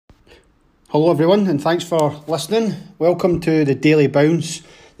Hello everyone, and thanks for listening. Welcome to the Daily Bounce.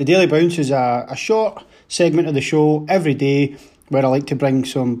 The Daily Bounce is a short segment of the show every day where I like to bring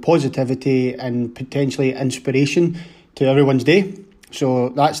some positivity and potentially inspiration to everyone's day. So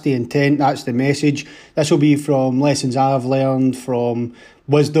that's the intent, that's the message. This will be from lessons I've learned, from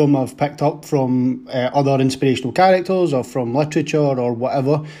wisdom I've picked up from other inspirational characters or from literature or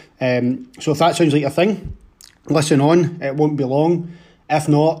whatever. So if that sounds like a thing, listen on, it won't be long. If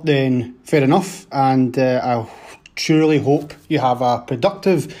not, then fair enough, and I truly hope you have a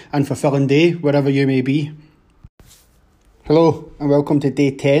productive and fulfilling day wherever you may be. Hello and welcome to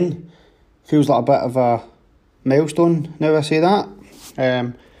day 10. Feels like a bit of a milestone now I say that.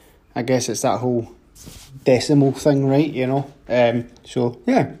 I guess it's that whole decimal thing, right, you know. So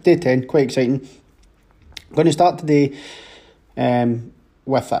yeah, day 10, quite exciting. I'm going to start today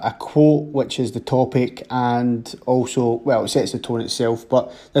with a quote, which is the topic, and also, well, it sets the tone itself,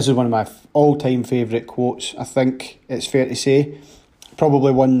 but this is one of my all-time favourite quotes, I think it's fair to say.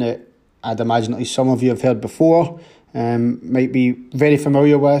 Probably one that I'd imagine at least some of you have heard before, might be very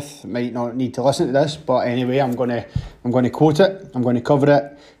familiar with, might not need to listen to this, but anyway, I'm going to quote it, I'm going to cover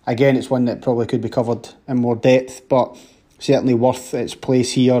it. Again, it's one that probably could be covered in more depth, but certainly worth its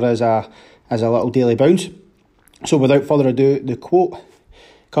place here as a little daily bounce. So without further ado, the quote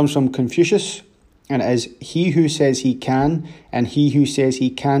comes from Confucius, and it is, "He who says he can and he who says he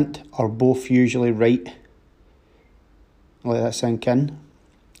can't are both usually right." Let that sink in.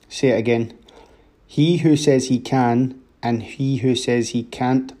 Say it again. He who says he can and he who says he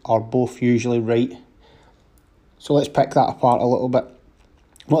can't are both usually right. So let's pick that apart a little bit.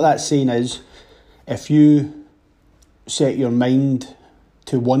 What that's saying is, if you set your mind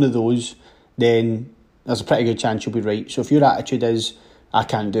to one of those, then there's a pretty good chance you'll be right. So if your attitude is, I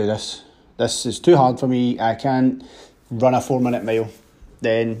can't do this, this is too hard for me, I can't run a 4-minute mile,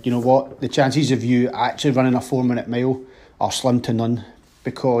 then you know what, the chances of you actually running a 4-minute mile are slim to none,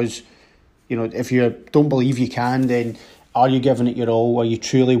 because you know, if you don't believe you can, then are you giving it your all? Are you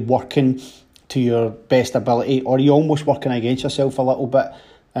truly working to your best ability, or are you almost working against yourself a little bit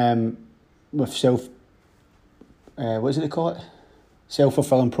with what is it they call it?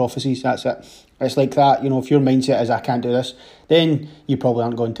 Self-fulfilling prophecies, that's it. It's like that, you know, if your mindset is, I can't do this, then you probably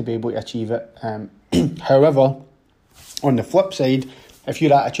aren't going to be able to achieve it. However, on the flip side, if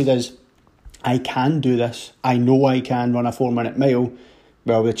your attitude is, I can do this, I know I can run a 4-minute mile,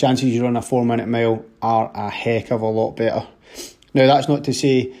 well, the chances you run a 4-minute mile are a heck of a lot better. Now, that's not to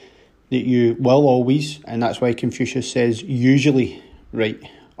say that you will always, and that's why Confucius says usually right,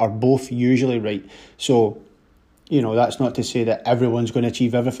 or both usually right. So, you know, that's not to say that everyone's going to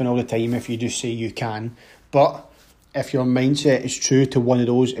achieve everything all the time if you just say you can. But if your mindset is true to one of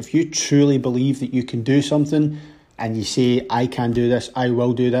those, if you truly believe that you can do something and you say, I can do this, I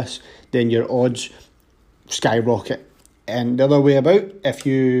will do this, then your odds skyrocket. And the other way about, if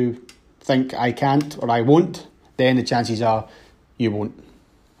you think I can't or I won't, then the chances are you won't.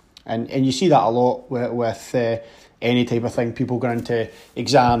 And you see that a lot with any type of thing. People go into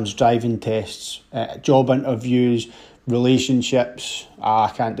exams, driving tests, job interviews, relationships.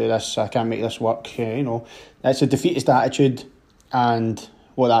 I can't do this, I can't make this work. You know, that's a defeatist attitude, and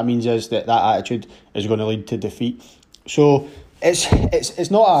what that means is that attitude is going to lead to defeat. So it's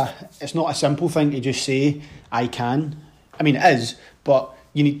not a simple thing to just say I can. I mean, it is, but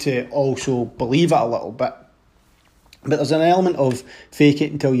you need to also believe it a little bit. But there's an element of fake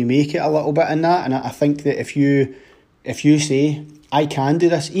it until you make it a little bit in that, and I think that if you say, I can do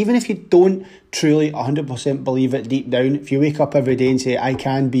this, even if you don't truly 100% believe it deep down, if you wake up every day and say, I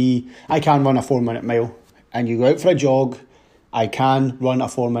can run a 4-minute mile, and you go out for a jog, I can run a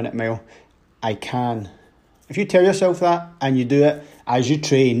 4-minute mile, I can. If you tell yourself that, and you do it as you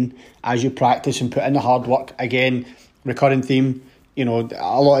train, as you practice and put in the hard work, again, recurring theme, you know,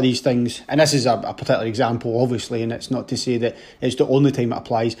 a lot of these things, and this is a particular example, obviously, and it's not to say that it's the only time it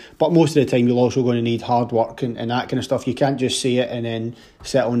applies, but most of the time you're also going to need hard work and that kind of stuff. You can't just say it and then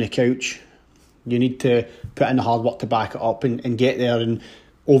sit on the couch. You need to put in the hard work to back it up and get there and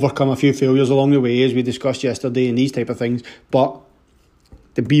overcome a few failures along the way, as we discussed yesterday, and these type of things. But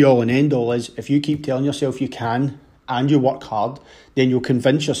the be-all and end-all is, if you keep telling yourself you can and you work hard, then you'll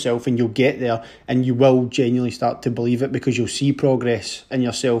convince yourself and you'll get there, and you will genuinely start to believe it, because you'll see progress in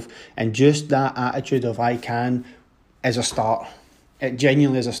yourself. And just that attitude of I can is a start. It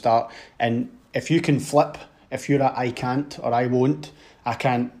genuinely is a start. And if you can flip, if you're at I can't or I won't, I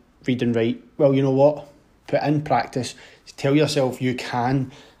can't read and write, well, you know what? Put in practice. Tell yourself you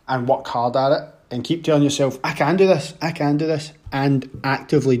can and work hard at it, and keep telling yourself, I can do this, and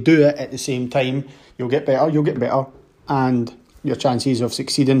actively do it at the same time. You'll get better, and your chances of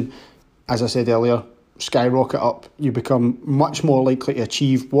succeeding as I said earlier, skyrocket up. You become much more likely to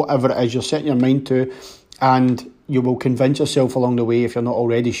achieve whatever it is you're setting your mind to, and you will convince yourself along the way if you're not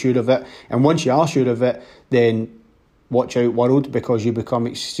already sure of it. And once you are sure of it, then watch out, world, because you become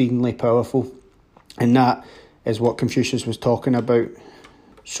exceedingly powerful. And that is what Confucius was talking about.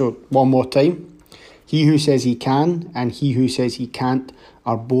 So one more time. He who says he can and he who says he can't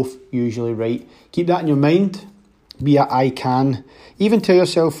are both usually right. Keep that in your mind. Be a I can. Even tell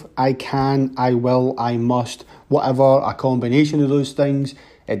yourself, I can, I will, I must, whatever, a combination of those things.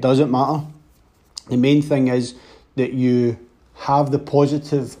 It doesn't matter. The main thing is that you have the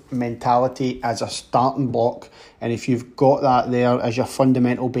positive mentality as a starting block. And if you've got that there as your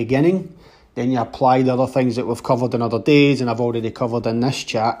fundamental beginning, then you apply the other things that we've covered in other days and I've already covered in this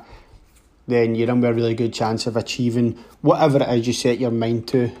chat, then you're in with a really good chance of achieving whatever it is you set your mind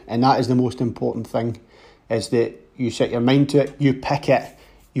to. And that is the most important thing, is that you set your mind to it, you pick it,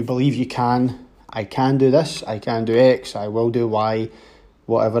 you believe you can. I can do this, I can do X, I will do Y,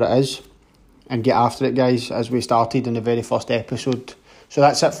 whatever it is. And get after it, guys, as we started in the very first episode. So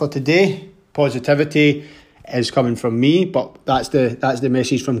that's it for today. Positivity is coming from me, but that's the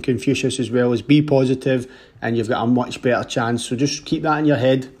message from Confucius as well, is be positive and you've got a much better chance. So just keep that in your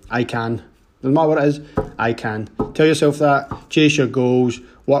head. I can. No matter what it is, I can. Tell yourself that. Chase your goals.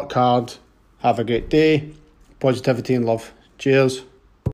 Work hard. Have a great day. Positivity and love. Cheers.